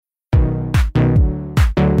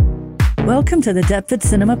Welcome to the Deptford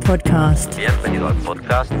Cinema Podcast. Bienvenido al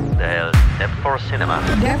podcast del Deptford Cinema.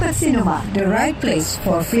 Deptford Cinema, the right place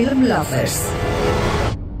for film lovers.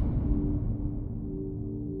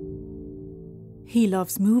 He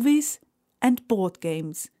loves movies and board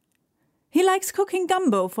games. He likes cooking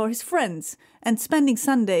gumbo for his friends and spending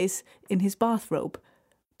Sundays in his bathrobe.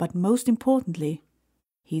 But most importantly,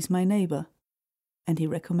 he's my neighbour and he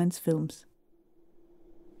recommends films.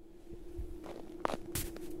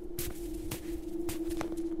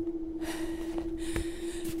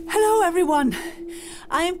 Hello everyone!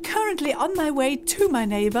 I am currently on my way to my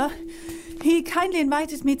neighbour. He kindly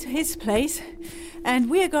invited me to his place and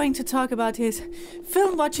we are going to talk about his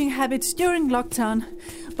film watching habits during lockdown,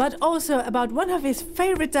 but also about one of his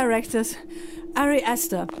favourite directors, Ari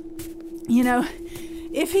Aster. You know,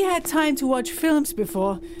 if he had time to watch films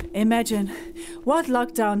before, imagine what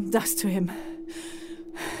lockdown does to him.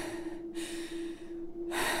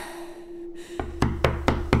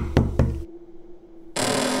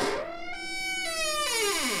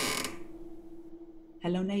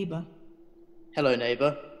 Hello, neighbour. Hello,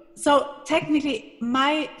 neighbour. So, technically,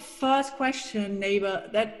 my first question, neighbour,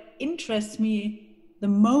 that interests me the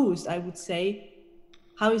most, I would say,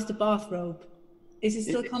 how is the bathrobe? Is it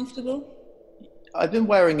still comfortable? I've been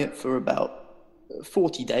wearing it for about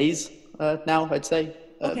 40 days now, I'd say.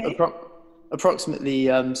 Okay. Approximately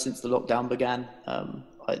since the lockdown began.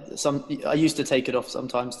 I used to take it off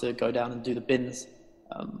sometimes to go down and do the bins,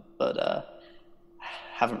 but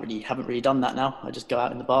haven't really done that now. I just go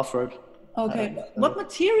out in the bathrobe. Okay. What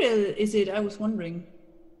material is it? I was wondering.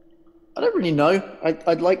 I don't really know.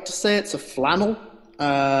 I'd like to say it's a flannel,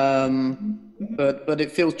 but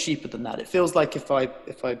it feels cheaper than that. It feels like if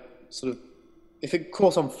it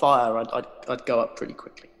caught on fire, I'd go up pretty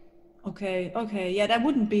quickly. Okay. Yeah, that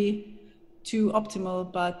wouldn't be too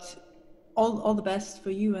optimal, but all the best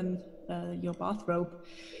for you and your bathrobe.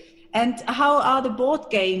 And how are the board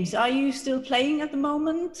games? Are you still playing at the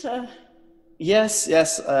moment? Yes.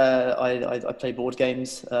 I play board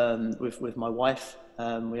games with my wife.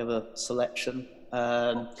 We have a selection.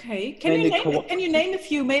 Okay. Can you name a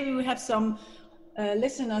few? Maybe we have some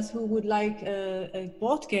listeners who would like a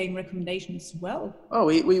board game recommendation as well. Oh,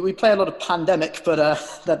 we play a lot of Pandemic, but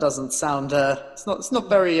that doesn't sound. It's not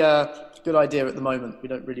very good idea at the moment. We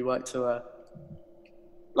don't really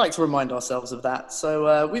like to remind ourselves of that.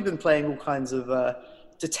 So we've been playing all kinds of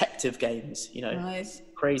detective games. You know, nice.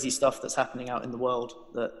 Crazy stuff that's happening out in the world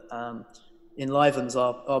that enlivens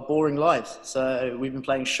our boring lives. So we've been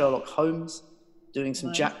playing Sherlock Holmes, doing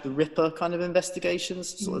some Jack the Ripper kind of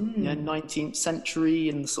investigations, sort of 19th century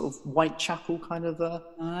and sort of Whitechapel kind of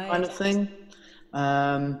thing.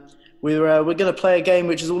 We're going to play a game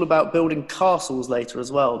which is all about building castles later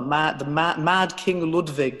as well. Mad King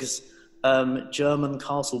Ludwig's German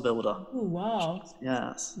castle builder. Oh wow!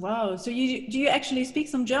 Yes. Wow. So do you actually speak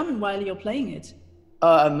some German while you're playing it?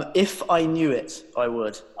 If I knew it, I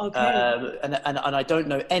would. Okay. And I don't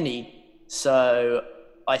know any, so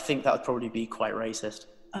I think that would probably be quite racist.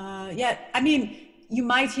 Yeah, I mean, you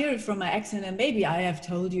might hear it from my accent, and maybe I have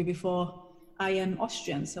told you before, I am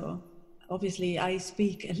Austrian, so obviously I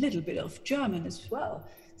speak a little bit of German as well.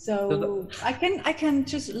 So I can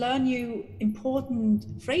just learn you important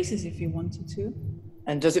phrases if you wanted to.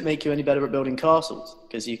 And does it make you any better at building castles?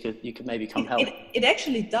 Because you could maybe come help. It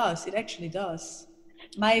actually does. It actually does.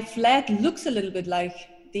 My flat looks a little bit like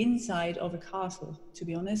the inside of a castle, to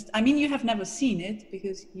be honest. I mean, you have never seen it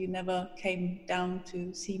because you never came down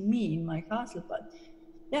to see me in my castle, but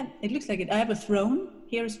yeah, it looks like it. I have a throne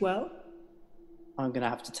here as well. I'm going to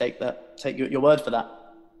have to take your word for that.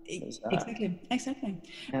 Exactly. Yeah,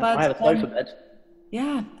 But I have a sofa bed.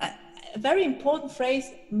 Yeah, a very important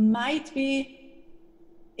phrase might be,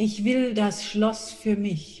 ich will das Schloss für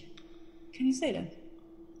mich. Can you say that?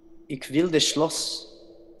 Ich will das Schloss.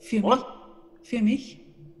 Für What? mich. Für mich.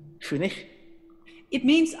 Für mich. It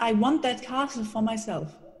means I want that castle for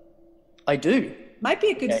myself. I do. Might be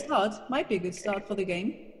a good start. Might be a good start for the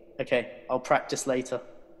game. Okay, I'll practice later.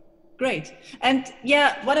 Great. And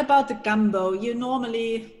yeah, what about the gumbo? You're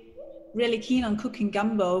normally really keen on cooking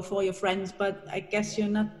gumbo for your friends, but I guess you're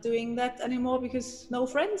not doing that anymore because no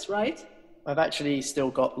friends, right? I've actually still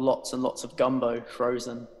got lots and lots of gumbo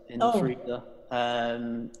frozen in the freezer.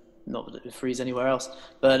 Not that it would freeze anywhere else,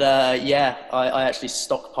 but yeah, I actually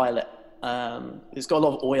stockpile it. It's got a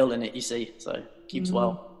lot of oil in it, you see, so it keeps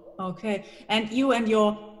well. Okay. And you and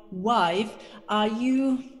your wife, are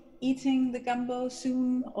you eating the gumbo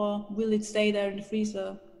soon, or will it stay there in the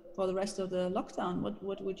freezer for the rest of the lockdown?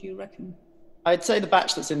 What would you reckon? I'd say the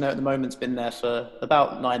batch that's in there at the moment's been there for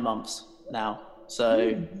about 9 months now.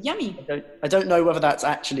 So yummy. I don't know whether that's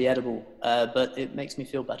actually edible, but it makes me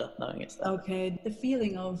feel better knowing it's there. Okay, the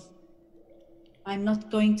feeling of I'm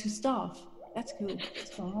not going to starve. That's cool.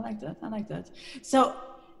 I like that. So,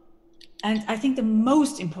 and I think the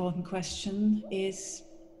most important question is,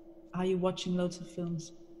 are you watching loads of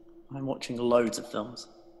films? I'm watching loads of films.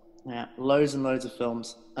 Yeah, loads and loads of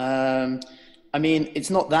films. I mean, it's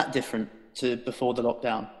not that different to before the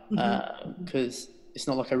lockdown, because it's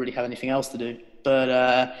not like I really have anything else to do.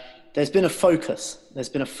 But there's been a focus.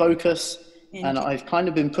 And I've kind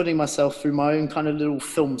of been putting myself through my own kind of little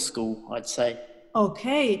film school, I'd say.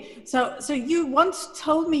 Okay, so you once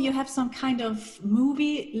told me you have some kind of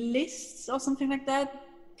movie lists or something like that.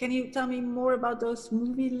 Can you tell me more about those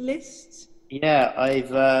movie lists? Yeah,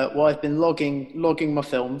 I've been logging my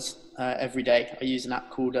films every day. I use an app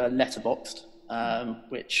called Letterboxd,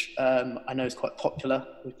 which I know is quite popular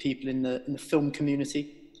with people in the film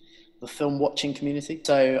community, the film watching community.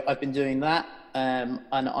 So I've been doing that, and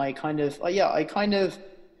I kind of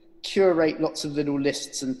curate lots of little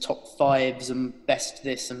lists and top fives and best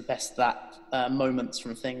this and best that moments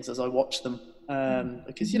from things as I watch them,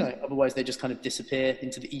 because otherwise they just kind of disappear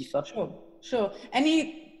into the ether. Sure.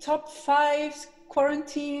 Any top 5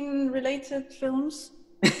 quarantine related films?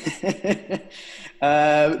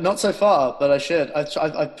 Not so far, but I should. I'm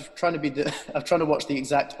trying to watch the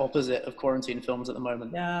exact opposite of quarantine films at the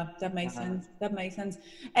moment. Yeah, that makes sense.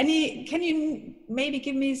 Can you maybe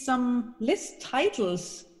give me some list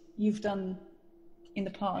titles you've done in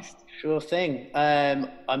the past? Sure thing.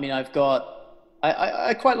 I mean, I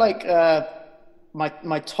quite like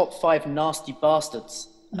my top 5 nasty bastards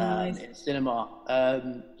in cinema.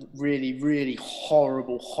 Really, really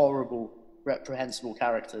horrible, reprehensible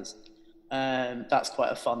characters. That's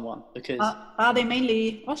quite a fun one because are they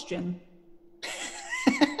mainly Austrian?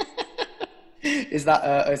 Is that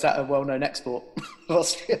a well-known export of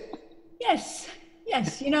Austria? Yes.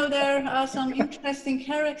 There are some interesting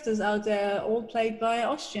characters out there, all played by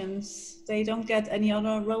Austrians. They don't get any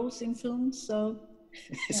other roles in films, so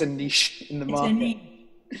it's a niche in the market.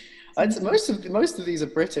 Most of these are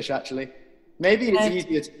British, actually. Maybe it's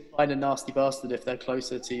easier to find a nasty bastard if they're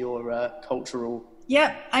closer to your cultural.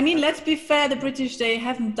 Yeah, I mean, let's be fair. The British, they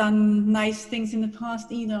haven't done nice things in the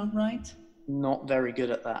past either, right? Not very good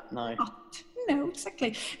at that, no. No,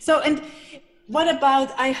 exactly. So, and what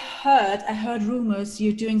about? I heard rumors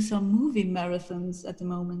you're doing some movie marathons at the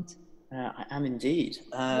moment. I am indeed.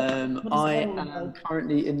 I am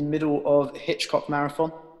currently in the middle of Hitchcock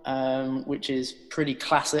Marathon, which is pretty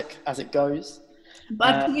classic as it goes.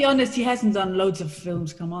 But to be honest, he hasn't done loads of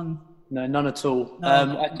films. Come on. No, none at all.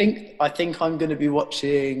 No. I think I'm going to be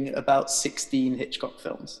watching about 16 Hitchcock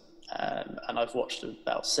films, and I've watched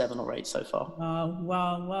about 7 or 8 so far.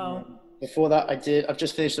 Wow. Before that, I've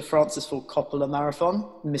just finished the Francis Ford Coppola marathon.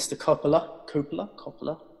 Mr. Coppola.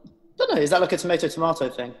 I don't know. Is that like a tomato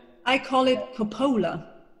thing? I call it Coppola.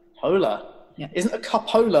 Coppola? Yeah. Isn't a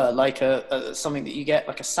cupola like a something that you get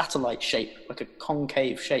like a satellite shape, like a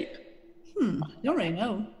concave shape? I don't really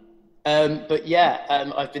know. But yeah,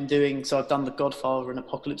 I've done The Godfather and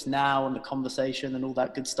Apocalypse Now and The Conversation and all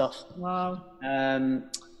that good stuff. Wow.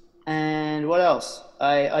 And what else?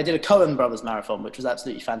 I did a Coen Brothers marathon, which was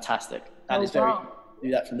absolutely fantastic. And it's very do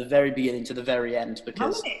that from the very beginning to the very end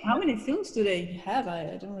because how many films do they have?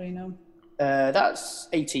 I don't really know. That's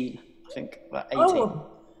 18, I think. About 18. Oh.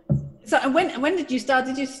 So when did you start?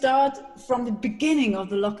 Did you start from the beginning of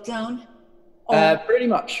the lockdown? Pretty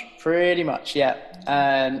much, yeah.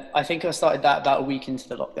 I think I started that about a week into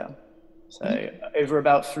the lockdown. So over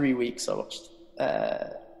about 3 weeks, I watched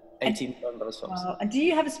 18 Brothers films. Wow. And do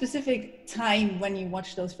you have a specific time when you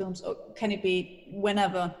watch those films, or can it be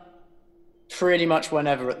whenever? Pretty much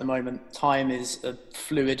whenever at the moment. Time is a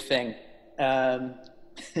fluid thing. I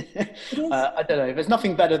don't know. There's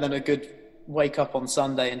nothing better than a good wake up on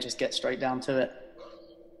Sunday and just get straight down to it.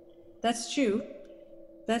 That's true.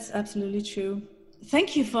 That's absolutely true.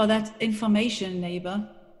 Thank you for that information, neighbor.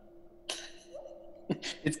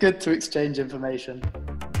 It's good to exchange information.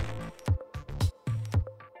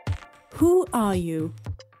 Who are you?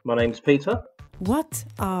 My name's Peter. What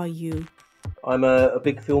are you? I'm a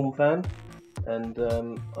big film fan, and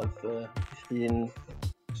I've history in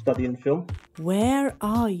studying film. Where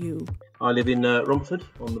are you? I live in Romford,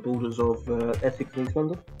 on the borders of Essex and East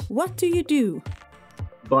London. What do you do?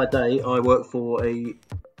 By day, I work for a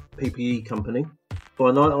PPE company.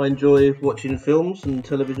 By night, I enjoy watching films and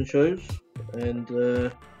television shows and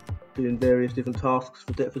doing various different tasks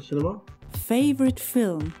for Deptford Cinema. Favourite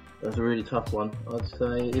film? That's a really tough one. I'd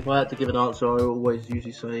say, if I had to give an answer, I always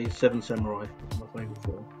usually say Seven Samurai is my favourite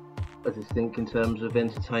film. I just think in terms of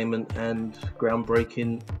entertainment and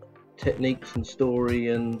groundbreaking techniques and story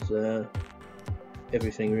and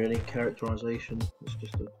everything really, characterisation, it's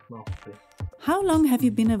just a masterpiece. How long have you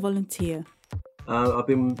been a volunteer? I've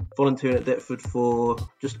been volunteering at Deptford for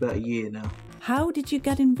just about a year now. How did you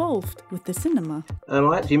get involved with the cinema?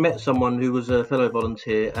 I actually met someone who was a fellow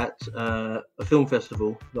volunteer at a film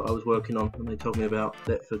festival that I was working on, and they told me about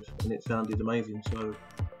Deptford, and it sounded amazing, so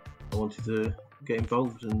I wanted to get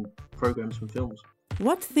involved and programme some films.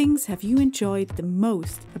 What things have you enjoyed the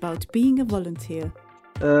most about being a volunteer?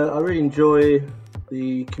 I really enjoy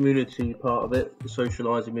the community part of it, the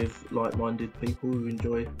socialising with like-minded people who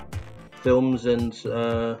enjoy films and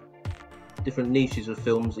different niches of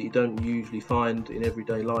films that you don't usually find in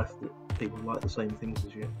everyday life, that people like the same things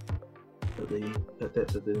as you. At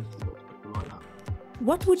Deptford there's lots of people like that.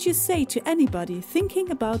 What would you say to anybody thinking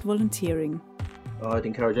about volunteering? I'd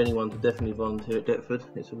encourage anyone to definitely volunteer at Deptford.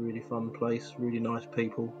 It's a really fun place, really nice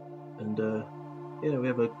people, and we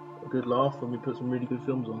have a good laugh and we put some really good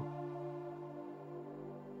films on.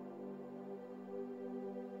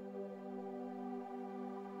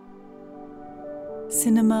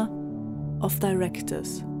 Cinema of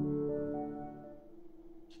directors.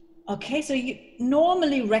 Okay, so you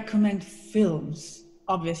normally recommend films,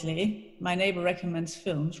 obviously. My neighbor recommends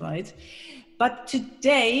films, right? But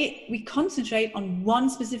today we concentrate on one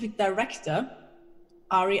specific director,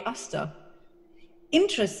 Ari Aster.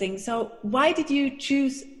 Interesting. So why did you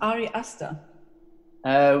choose Ari Aster?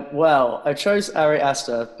 Well, I chose Ari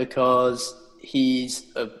Aster because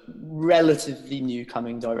he's a relatively new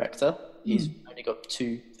coming director. He's only got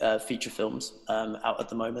 2 feature films out at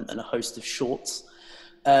the moment and a host of shorts.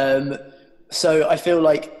 So I feel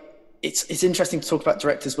like it's interesting to talk about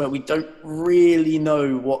directors where we don't really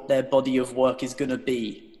know what their body of work is going to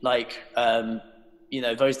be. Like,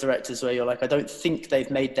 those directors where you're like, I don't think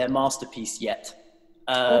they've made their masterpiece yet.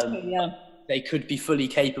 They could be fully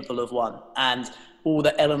capable of one. And all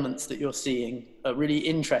the elements that you're seeing are really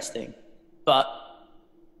interesting, but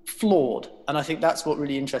flawed. And I think that's what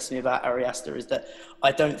really interests me about Ari Aster, is that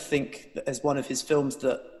I don't think that as one of his films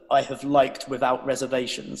that I have liked without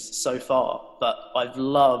reservations so far, but I've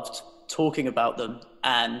loved talking about them,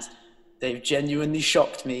 and they've genuinely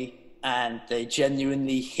shocked me, and they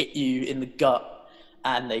genuinely hit you in the gut,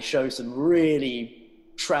 and they show some really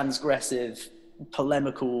transgressive,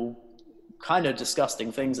 polemical, kind of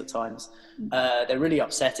disgusting things at times. They're really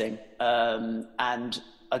upsetting, and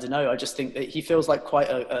I don't know, I just think that he feels like quite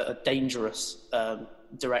a dangerous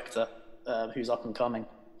director who's up and coming.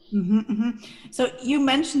 So you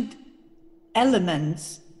mentioned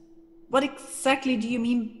elements. What exactly do you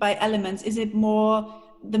mean by elements? Is it more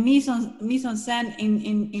the mise en scène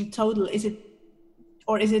in total? Is it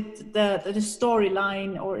the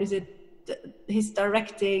storyline, or is it his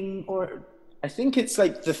directing, or? I think it's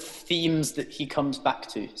like the themes that he comes back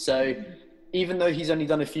to. So even though he's only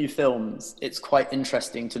done a few films, it's quite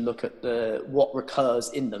interesting to look at what recurs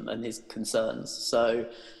in them and his concerns. So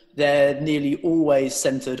they're nearly always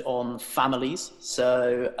centered on families.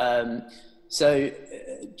 So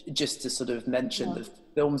just to sort of mention the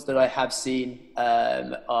films that I have seen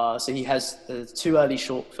so he has 2 early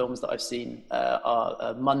short films that I've seen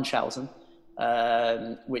are Munchausen,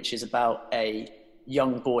 which is about a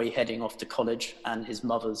young boy heading off to college and his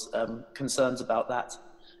mother's concerns about that.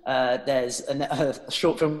 There's a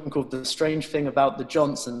short film called The Strange Thing About the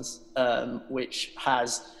Johnsons, which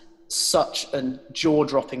has such a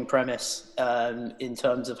jaw-dropping premise in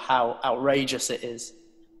terms of how outrageous it is,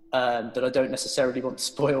 that I don't necessarily want to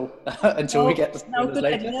spoil until we get to spoilers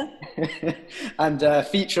later. And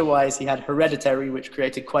feature-wise, he had Hereditary, which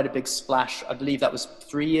created quite a big splash. I believe that was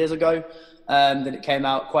 3 years ago. Then it came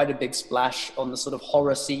out, quite a big splash on the sort of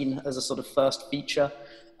horror scene as a sort of first feature,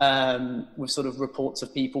 with sort of reports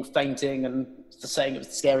of people fainting and saying it was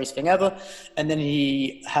the scariest thing ever. And then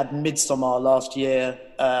he had Midsommar last year,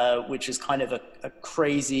 which is kind of a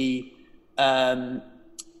crazy,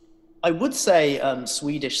 I would say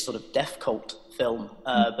Swedish sort of death cult film,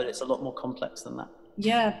 but it's a lot more complex than that.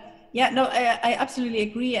 I absolutely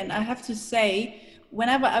agree. And I have to say,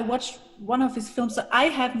 whenever I watch one of his films, so I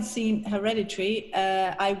haven't seen Hereditary,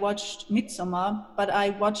 I watched Midsommar, but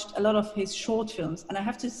I watched a lot of his short films. And I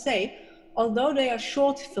have to say, although they are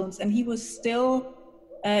short films, and he was still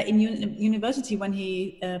in university when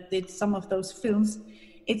he did some of those films,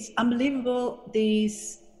 it's unbelievable,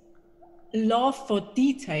 this love for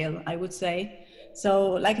detail, I would say.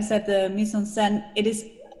 So like I said, the mise en scène, it is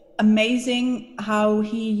amazing how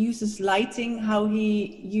he uses lighting, how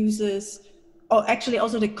he uses, actually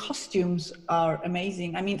also the costumes are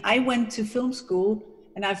amazing. I mean, I went to film school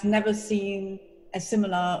and I've never seen a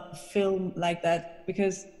similar film like that,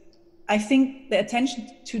 because I think the attention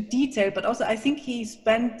to detail, but also I think he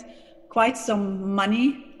spent quite some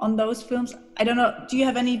money on those films. I don't know, do you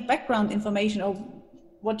have any background information, or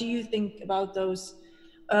what do you think about those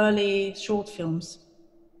early short films?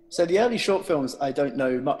 So the early short films, I don't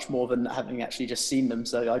know much more than having actually just seen them.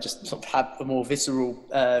 So I just sort of have a more visceral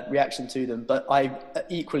reaction to them. But I'm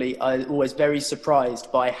always very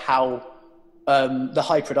surprised by how the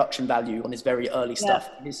high production value on his very early stuff.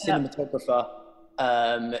 His cinematographer,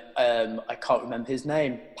 I can't remember his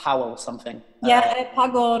name, Powell something.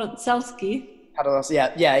 Pagor Zelski.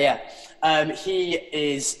 He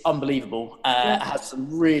is unbelievable. Has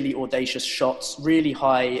some really audacious shots, really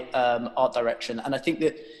high art direction. And I think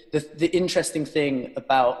that the interesting thing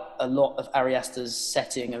about a lot of Ari Aster's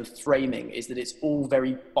setting and framing is that it's all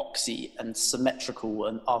very boxy and symmetrical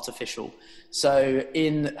and artificial. So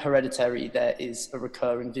in Hereditary, there is a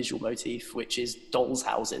recurring visual motif, which is dolls'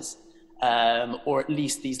 houses. Or at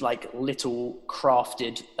least these like little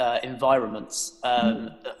crafted environments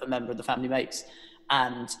that a member of the family makes.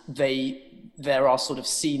 And there are sort of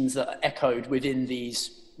scenes that are echoed within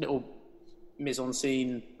these little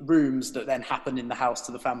mise-en-scene rooms that then happen in the house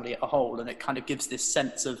to the family as a whole. And it kind of gives this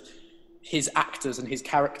sense of his actors and his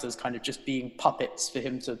characters kind of just being puppets for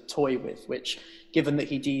him to toy with, which, given that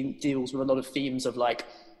he deals with a lot of themes of like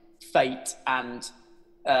fate and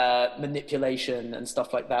manipulation and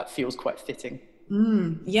stuff like that, feels quite fitting.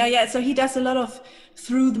 So he does a lot of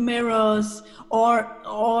through the mirrors, or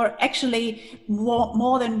actually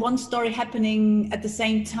more than one story happening at the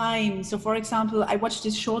same time. So for example, I watched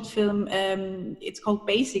this short film, it's called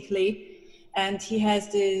Basically, and he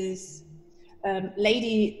has this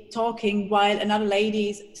lady talking while another lady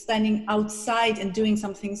is standing outside and doing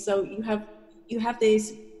something. So you have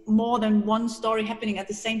this more than one story happening at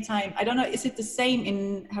the same time. I don't know, is it the same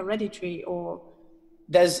in Hereditary, or?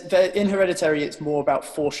 In Hereditary, it's more about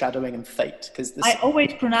foreshadowing and fate. Because I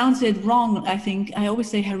always pronounce it wrong, I think. I always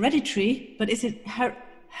say Hereditary, but is it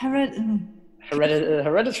Hereditary?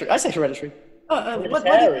 I say Hereditary. What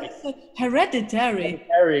did you say? Hereditary.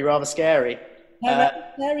 Hereditary, rather scary.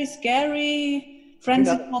 Hereditary, scary.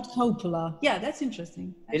 Francis Ford Coppola. Yeah, that's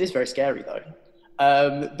interesting. It is very scary, though.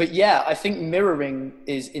 But yeah, I think mirroring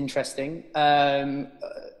is interesting. I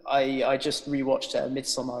just rewatched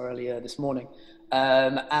Midsommar earlier this morning.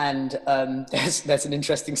 There's an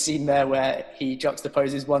interesting scene there where he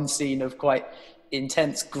juxtaposes one scene of quite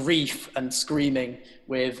intense grief and screaming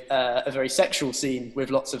with a very sexual scene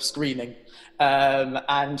with lots of screaming.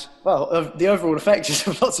 The overall effect is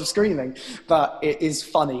lots of screaming, but it is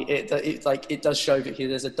funny. It does show that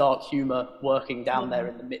there's a dark humor working down there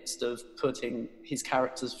in the midst of putting his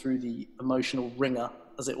characters through the emotional ringer,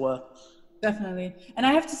 as it were. Definitely. And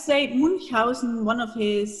I have to say, Munchausen, one of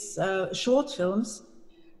his short films,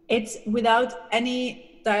 it's without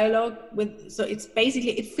any dialogue. So it's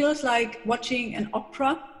basically, it feels like watching an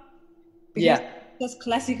opera. Because it's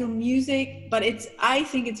classical music, but I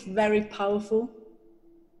think it's very powerful.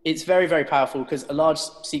 It's very, very powerful because a large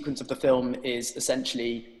sequence of the film is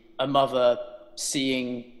essentially a mother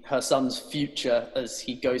seeing her son's future as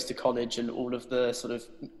he goes to college and all of the sort of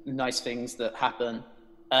nice things that happen.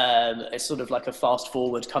 It's sort of like a fast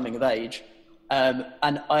forward coming of age.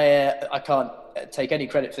 And I can't take any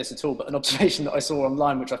credit for this at all, but an observation that I saw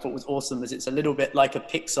online, which I thought was awesome, is it's a little bit like a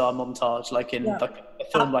Pixar montage, like in like a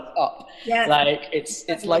film like Up. Yeah. Like it's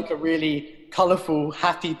like a really colourful,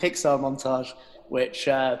 happy Pixar montage, which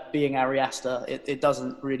being Ari Aster, it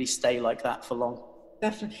doesn't really stay like that for long.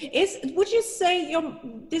 Definitely. Would you say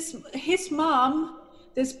his mom,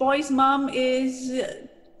 this boy's mom, is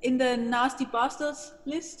in the nasty bastards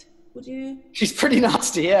list? Would you? She's pretty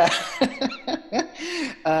nasty, yeah.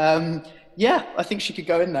 Yeah, I think she could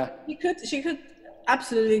go in there. She could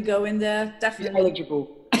absolutely go in there, definitely. She's eligible.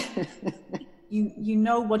 You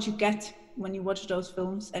know what you get when you watch those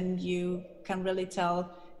films, and you can really tell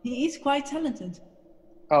he is quite talented.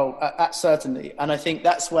 Oh, certainly. And I think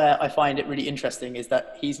that's where I find it really interesting, is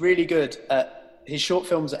that he's really good at, his short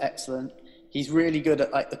films are excellent. He's really good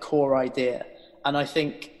at like the core idea. And I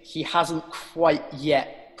think he hasn't quite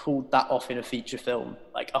yet pulled that off in a feature film,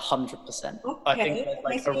 like 100%. Okay, I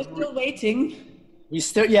think we're still waiting. I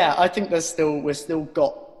think we're still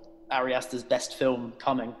got Ari Aster's best film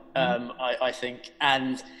coming. I think,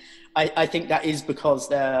 and I think that is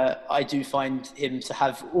because I do find him to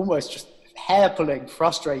have almost just hair-pulling,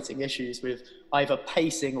 frustrating issues with either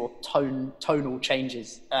pacing or tonal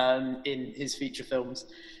changes in his feature films.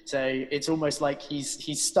 So it's almost like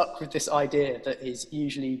he's stuck with this idea that is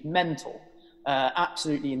usually mental,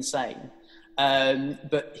 absolutely insane,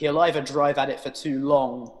 but he'll either drive at it for too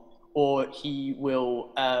long or he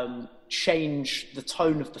will change the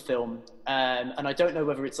tone of the film. And I don't know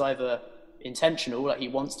whether it's either intentional, like he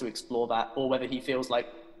wants to explore that, or whether he feels like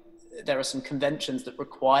there are some conventions that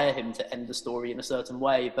require him to end the story in a certain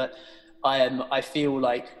way. But I feel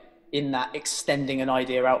like in that extending an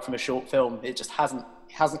idea out from a short film, it just hasn't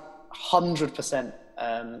 100%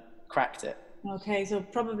 cracked it. Okay, so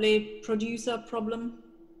probably producer problem.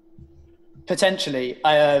 Potentially.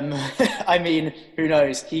 I mean, who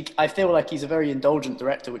knows? I feel like he's a very indulgent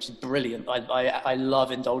director, which is brilliant. I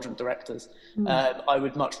love indulgent directors. I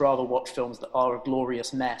would much rather watch films that are a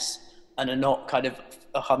glorious mess and are not kind of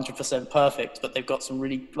 100% perfect, but they've got some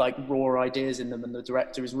really like raw ideas in them, and the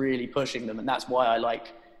director is really pushing them, and that's why I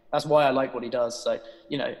like what he does. So,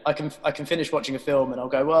 you know, I can finish watching a film and I'll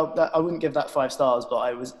go, well, I wouldn't give that 5 stars, but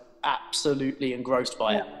I was absolutely engrossed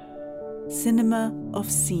by it. Cinema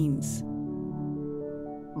of scenes.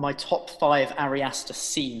 My top 5 Ari Aster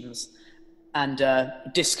scenes, and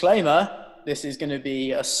disclaimer, this is going to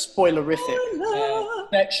be a spoilerific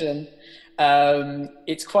section.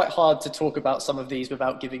 It's quite hard to talk about some of these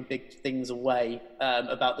without giving big things away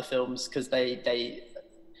about the films, because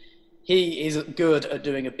he is good at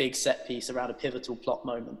doing a big set piece around a pivotal plot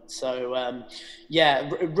moment. So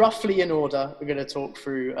roughly in order, we're going to talk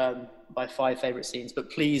through my 5 favorite scenes, but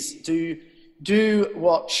please do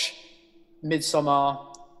watch Midsommar.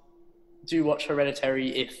 Do watch Hereditary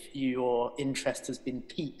if your interest has been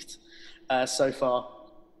piqued so far.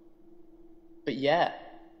 But yeah,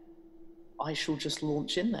 I shall just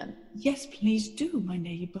launch in then. Yes, please do, my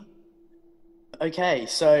neighbour. Okay,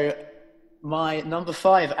 so my number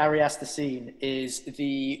 5 Ari Aster scene is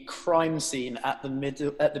the crime scene at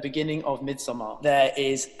the beginning of Midsommar. There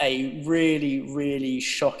is a really, really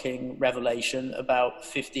shocking revelation about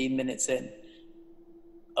 15 minutes in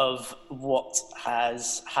of what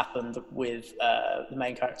has happened with the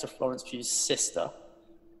main character Florence Pugh's sister.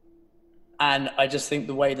 And I just think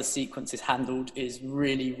the way the sequence is handled is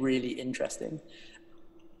really, really interesting.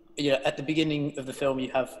 You know, at the beginning of the film, you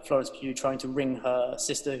have Florence Pugh trying to ring her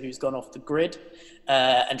sister who's gone off the grid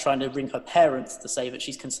and trying to ring her parents to say that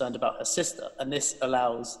she's concerned about her sister. And this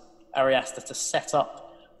allows Ari Aster to set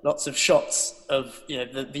up lots of shots of, you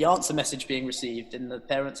know, the answer message being received in the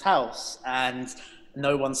parents' house and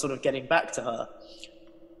no one sort of getting back to her.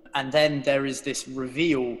 And then there is this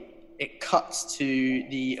reveal. It cuts to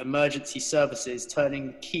the emergency services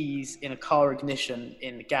turning keys in a car ignition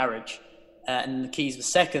in the garage, and the keys of the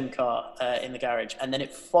second car in the garage. And then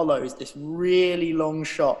it follows this really long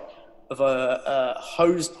shot of a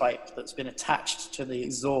hose pipe that's been attached to the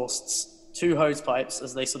exhausts, 2 hose pipes,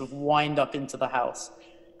 as they sort of wind up into the house.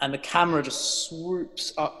 And the camera just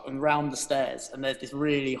swoops up and round the stairs. And there's this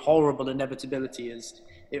really horrible inevitability as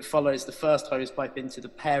it follows the first hose pipe into the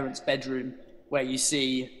parents' bedroom, where you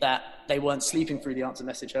see that they weren't sleeping through the answer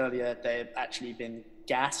message earlier. They've actually been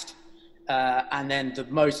gassed. And then the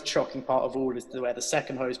most shocking part of all is where the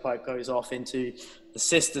second hose pipe goes off into the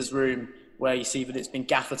sister's room, where you see that it's been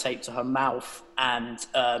gaffer taped to her mouth, and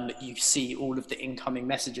you see all of the incoming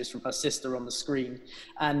messages from her sister on the screen.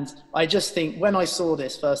 And I just think when I saw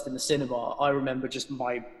this first in the cinema, I remember just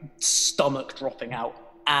my stomach dropping out.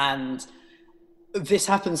 And this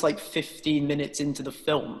happens like 15 minutes into the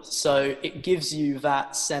film. So it gives you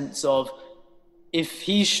that sense of, if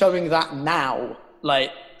he's showing that now,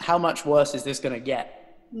 like, how much worse is this going to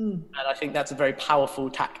get? And I think that's a very powerful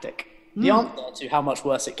tactic. The answer to how much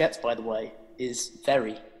worse it gets, by the way, is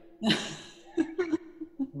very.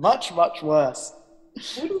 much, much worse.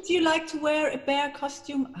 Wouldn't you like to wear a bear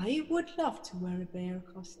costume? I would love to wear a bear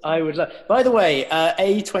costume. I would love. By the way,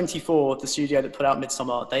 A24, the studio that put out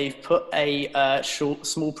Midsommar, they've put a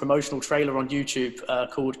small promotional trailer on YouTube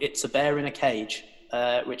called "It's a Bear in a Cage,"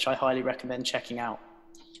 which I highly recommend checking out.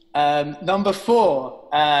 Number 4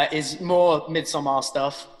 is more Midsommar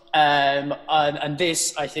stuff. And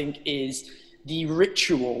this, I think, is the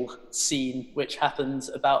ritual scene, which happens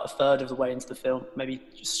about a third of the way into the film, maybe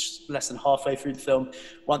just less than halfway through the film,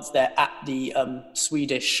 once they're at the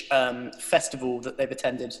Swedish festival that they've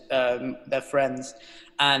attended, their friends.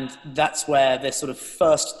 And that's where their sort of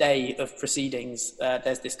first day of proceedings,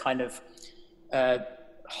 there's this kind of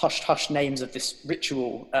hush-hush names of this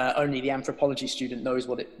ritual. Only the anthropology student knows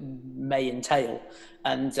what it may entail.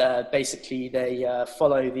 And basically they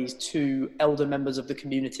follow these 2 elder members of the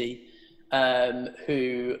community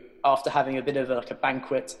who, after having a bit of a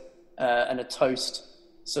banquet and a toast,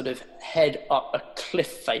 sort of head up a cliff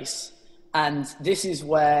face. And this is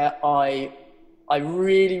where I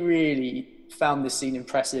really, really found this scene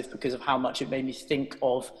impressive, because of how much it made me think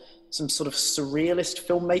of some sort of surrealist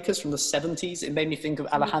filmmakers from the 70s. It made me think of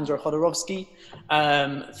Alejandro Jodorowsky,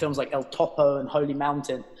 films like El Topo and Holy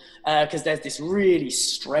Mountain, because there's this really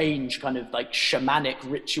strange kind of like shamanic,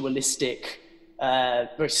 ritualistic,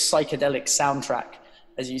 very psychedelic soundtrack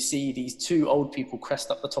as you see these two old people crest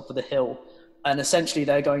up the top of the hill, and essentially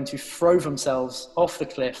they're going to throw themselves off the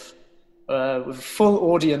cliff with a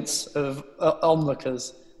full audience of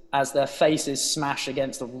onlookers as their faces smash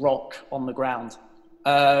against a rock on the ground.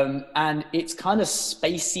 And it's kind of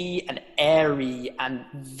spacey and airy and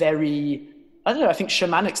very, I don't know, I think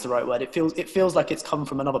shamanic's the right word. It feels like it's come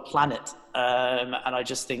from another planet. And I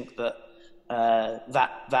just think that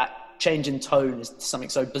that change in tone is something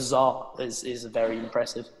so bizarre is very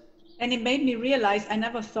impressive. And it made me realize I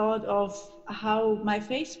never thought of how my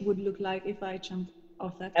face would look like if I jumped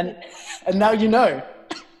off that cliff. And now you know.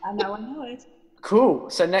 And now I know it. Cool.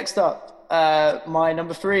 So next up, my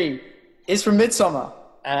number 3 is from Midsommar,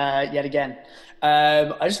 yet again.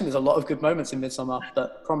 I just think there's a lot of good moments in Midsommar,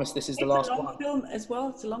 but promise this is the last one. It's a long film as well.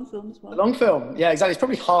 It's a long film as well. A long film, yeah, exactly. It's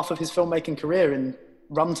probably half of his filmmaking career in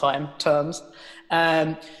runtime terms.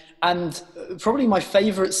 And probably my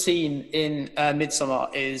favourite scene in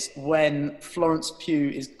Midsommar is when Florence Pugh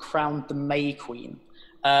is crowned the May Queen.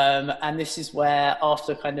 And this is where,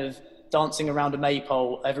 after kind of dancing around a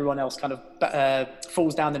maypole, everyone else kind of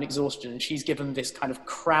falls down in exhaustion, and she's given this kind of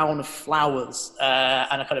crown of flowers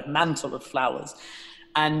and a kind of mantle of flowers.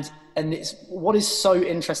 And it's what is so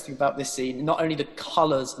interesting about this scene, not only the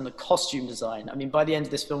colours and the costume design. I mean, by the end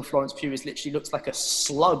of this film, Florence Pugh literally looks like a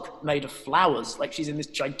slug made of flowers, like she's in this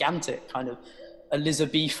gigantic kind of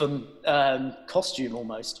Elizabethan costume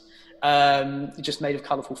almost. Just made of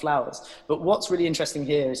colourful flowers. But what's really interesting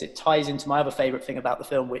here is it ties into my other favourite thing about the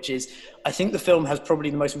film, which is I think the film has probably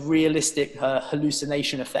the most realistic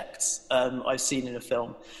hallucination effects I've seen in a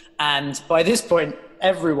film. And by this point,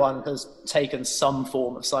 everyone has taken some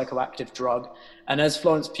form of psychoactive drug. And as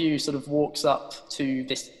Florence Pugh sort of walks up to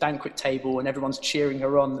this banquet table and everyone's cheering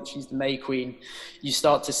her on that she's the May Queen, you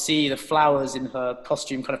start to see the flowers in her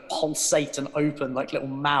costume kind of pulsate and open like little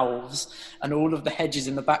mouths, and all of the hedges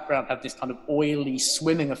in the background have this kind of oily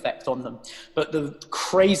swimming effect on them. But the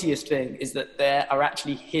craziest thing is that there are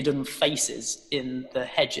actually hidden faces in the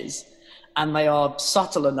hedges, and they are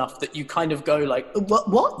subtle enough that you kind of go like,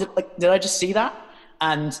 what? Did I just see that?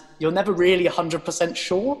 And you're never really 100%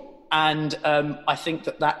 sure. And I think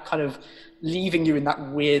that kind of leaving you in that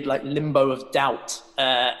weird like limbo of doubt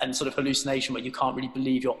and sort of hallucination where you can't really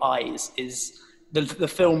believe your eyes is the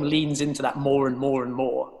film leans into that more and more and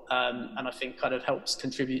more. And I think kind of helps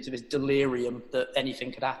contribute to this delirium that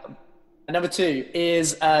anything could happen. And number 2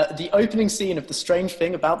 is the opening scene of The Strange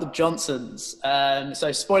Thing About the Johnsons.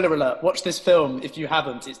 So spoiler alert, watch this film if you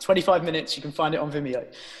haven't. It's 25 minutes, you can find it on Vimeo.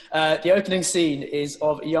 The opening scene is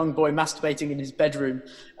of a young boy masturbating in his bedroom.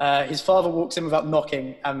 His father walks in without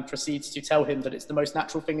knocking and proceeds to tell him that it's the most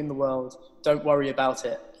natural thing in the world. Don't worry about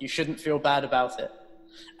it. You shouldn't feel bad about it.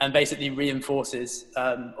 And basically reinforces,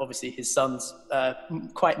 obviously, his son's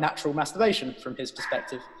quite natural masturbation from his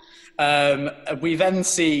perspective. We then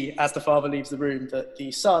see, as the father leaves the room, that the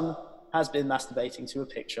son has been masturbating to a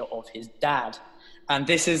picture of his dad. And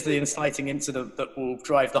this is the inciting incident that will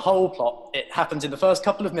drive the whole plot. It happens in the first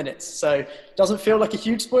couple of minutes, so it doesn't feel like a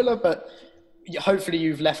huge spoiler, but hopefully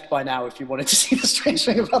you've left by now if you wanted to see The Strange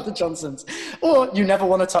Thing About the Johnsons, or you never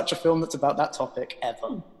want to touch a film that's about that topic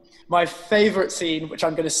ever. My favourite scene, which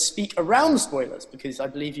I'm going to speak around spoilers because I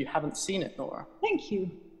believe you haven't seen it, Nora. Thank you,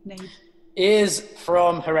 Nate. Is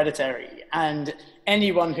from Hereditary. And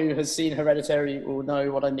anyone who has seen Hereditary will know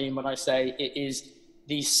what I mean when I say it is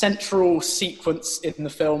the central sequence in the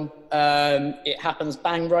film. It happens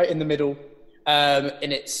bang right in the middle,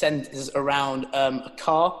 and it centers around a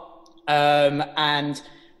car. And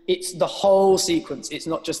it's the whole sequence. It's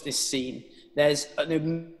not just this scene. There's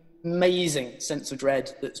an amazing sense of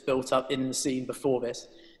dread that's built up in the scene before this.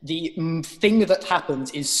 The thing that happens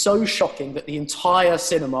is so shocking that the entire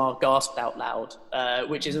cinema gasped out loud,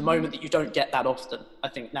 which is a moment that you don't get that often, I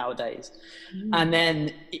think, nowadays. And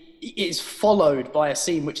then it is followed by a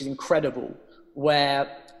scene which is incredible,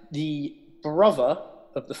 where the brother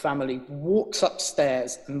of the family walks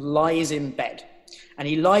upstairs and lies in bed. And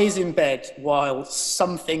he lies in bed while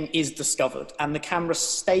something is discovered, and the camera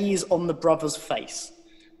stays on the brother's face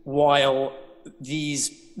while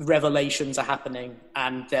these revelations are happening,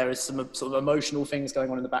 and there is some sort of emotional things going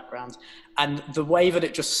on in the background, and the way that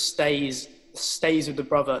it just stays with the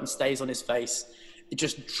brother and stays on his face it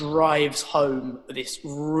just drives home this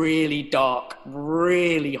really dark,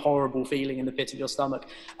 really horrible feeling in the pit of your stomach.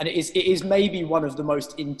 And it is maybe one of the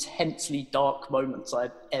most intensely dark moments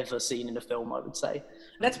I've ever seen in a film, I would say.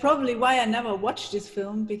 That's probably why I never watched this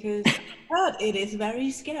film, because I heard it is very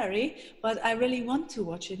scary, but I really want to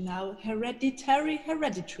watch it now. Hereditary?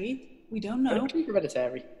 We don't know.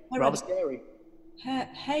 Hereditary. Rather scary.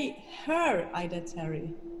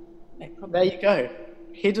 Hereditary. There you go.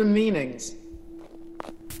 Hidden meanings.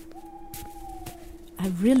 I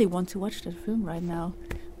really want to watch that film right now,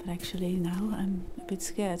 but actually now I'm a bit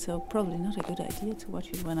scared, so probably not a good idea to watch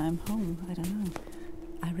it when I'm home. I don't know.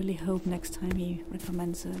 I really hope next time he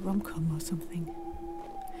recommends a rom-com or something.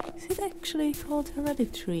 Is it actually called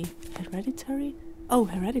Hereditary? Hereditary? Oh,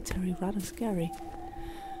 Hereditary, rather scary.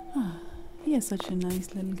 Ah, he has such a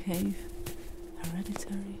nice little cave.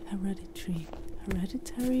 Hereditary, rather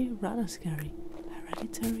scary.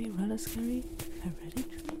 Hereditary, rather scary.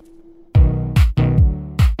 Hereditary.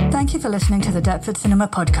 Thank you for listening to the Deptford Cinema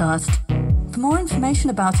podcast. For more information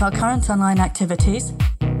about our current online activities,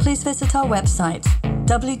 please visit our website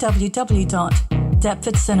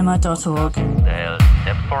www.deptfordcinema.org.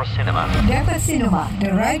 Deptford Cinema. Deptford Cinema,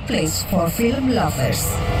 the right place for film lovers.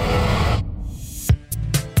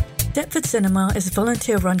 Deptford Cinema is a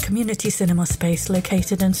volunteer-run community cinema space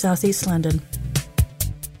located in South East London.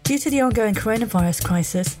 Due to the ongoing coronavirus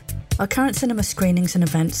crisis, our current cinema screenings and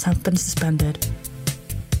events have been suspended.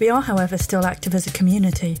 We are, however, still active as a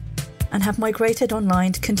community and have migrated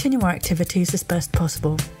online to continue our activities as best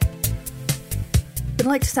possible. We'd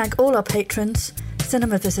like to thank all our patrons,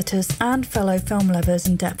 cinema visitors and fellow film lovers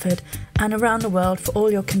in Deptford and around the world for all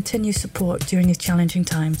your continued support during these challenging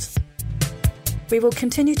times. We will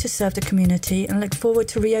continue to serve the community and look forward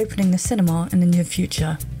to reopening the cinema in the near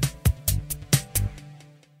future.